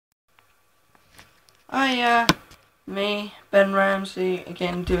Hiya, me, Ben Ramsey,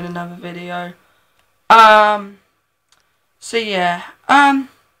 again doing another video. So yeah, I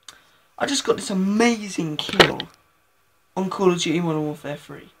just got this amazing kill on Call of Duty Modern Warfare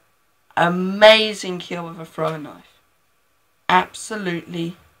 3. Amazing kill with a throwing knife.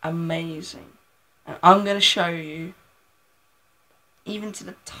 Absolutely amazing. And I'm going to show you, even to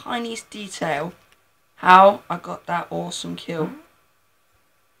the tiniest detail, how I got that awesome kill.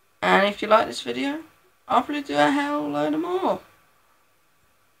 And if you like this video, I'll probably do a hell load of more.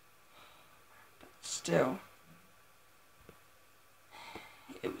 But still,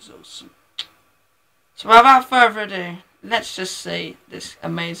 it was awesome. So without further ado, let's just see this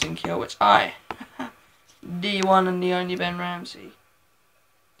amazing kill, which I, the one and the only Ben Ramsey,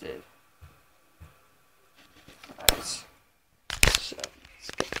 did. Right. So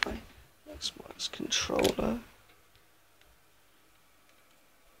let's get my Xbox controller.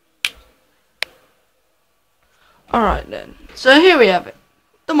 Alright then, so here we have it,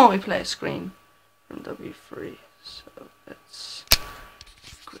 the multiplayer screen from MW3. So let's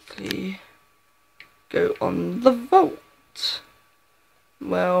quickly go on the vault.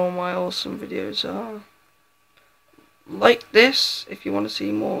 Well, my awesome videos are. Like this if you want to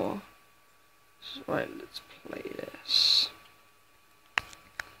see more. Right, let's play this.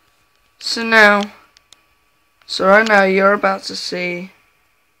 So right now you're about to see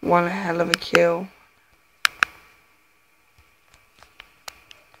one hell of a kill.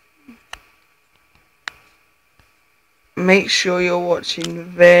 Make sure you're watching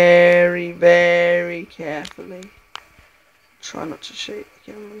very, very carefully. Try not to shake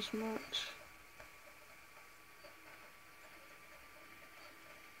the camera as much.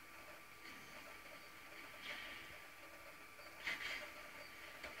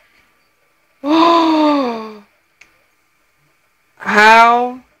 Oh!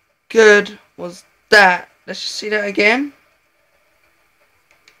 How good was that? Let's just see that again.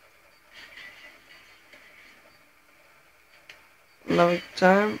 Another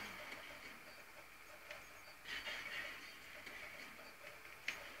time.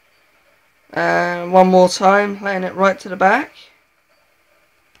 And one more time, playing it right to the back.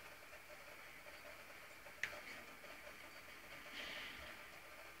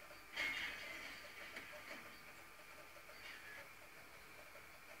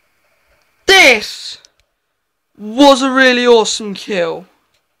 This was a really awesome kill.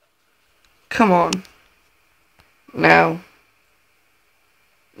 Come on. Now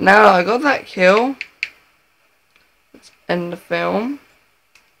that I got that kill, let's end the film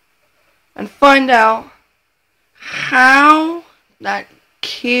and find out how that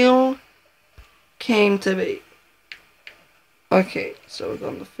kill came to be. Okay, so we've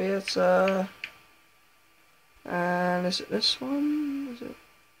got the theatre, and is it this one? Is it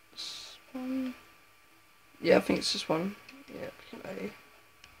this one? Yeah, I think it's this one. Yeah, play.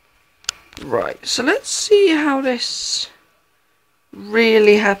 Right, so let's see how this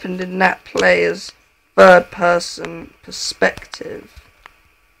really happened in that player's third-person perspective.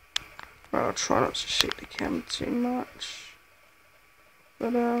 Well, I'll try not to shake the camera too much,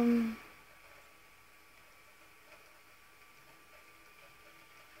 but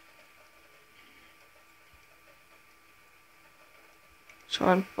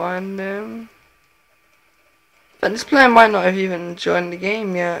try and find him. But this player might not have even joined the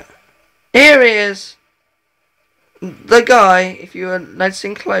game yet. Here he is. The guy, if you were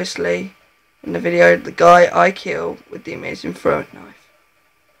noticing closely in the video, the guy I kill with the amazing throwing knife.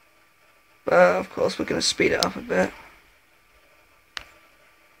 But of course we're going to speed it up a bit.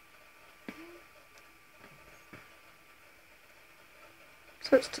 So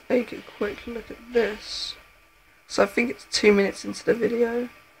let's take a quick look at this. So I think it's 2 minutes into the video.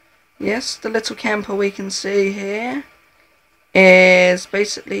 Yes, the little camper we can see here is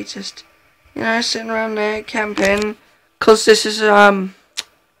basically just, you know, sitting around there camping, cause this is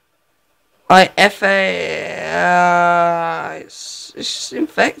it's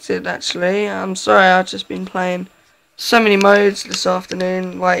infected actually. I'm sorry, I've just been playing so many modes this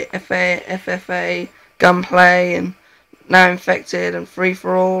afternoon, like FFA, gunplay, and now infected and free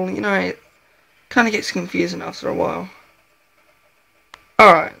for all. You know, it kind of gets confusing after a while.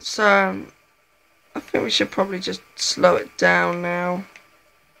 Alright, so I think we should probably just slow it down now.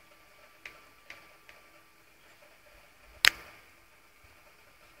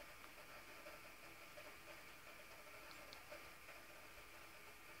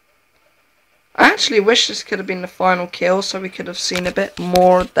 I actually wish this could have been the final kill so we could have seen a bit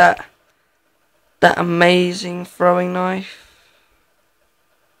more of that amazing throwing knife.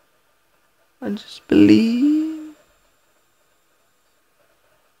 I just believe.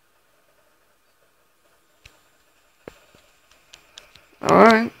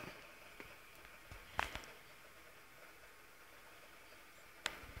 Alright.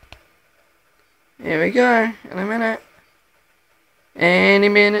 Here we go. In a minute. Any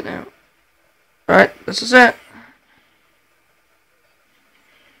minute now. Right, this is it.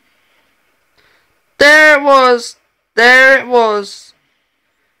 There it was. There it was.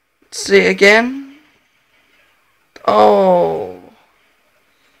 See it again. Oh.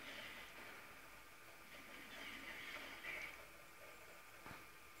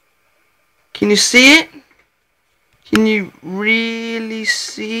 Can you see it? Can you really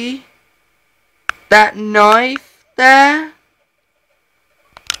see that knife there?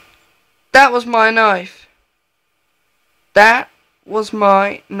 That was my knife. That was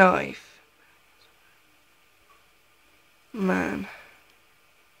my knife. Man.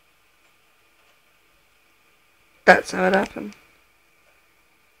 That's how it happened.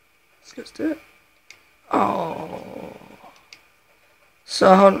 Let's do it. Oh.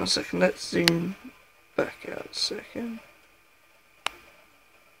 So hold on a second, let's zoom back out a second.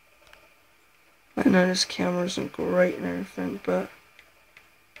 I know this camera isn't great and everything, but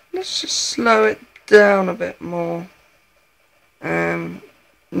let's just slow it down a bit more.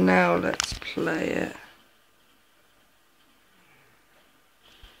 Now let's play it.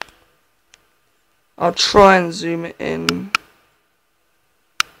 I'll try and zoom it in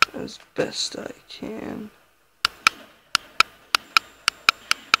as best I can.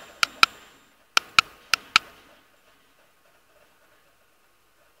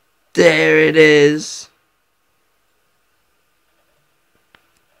 There it is.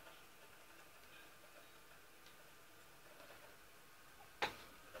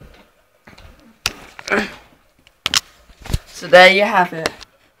 So there you have it.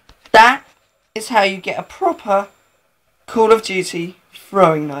 That is how you get a proper Call of Duty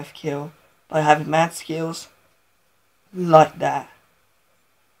throwing knife kill, by having mad skills like that.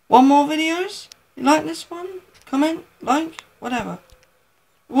 Want more videos? You like this one? Comment, like, whatever.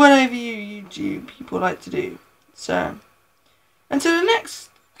 Whatever you YouTube people like to do. So, until the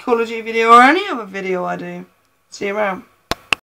next Call of Duty video or any other video I do, see you around.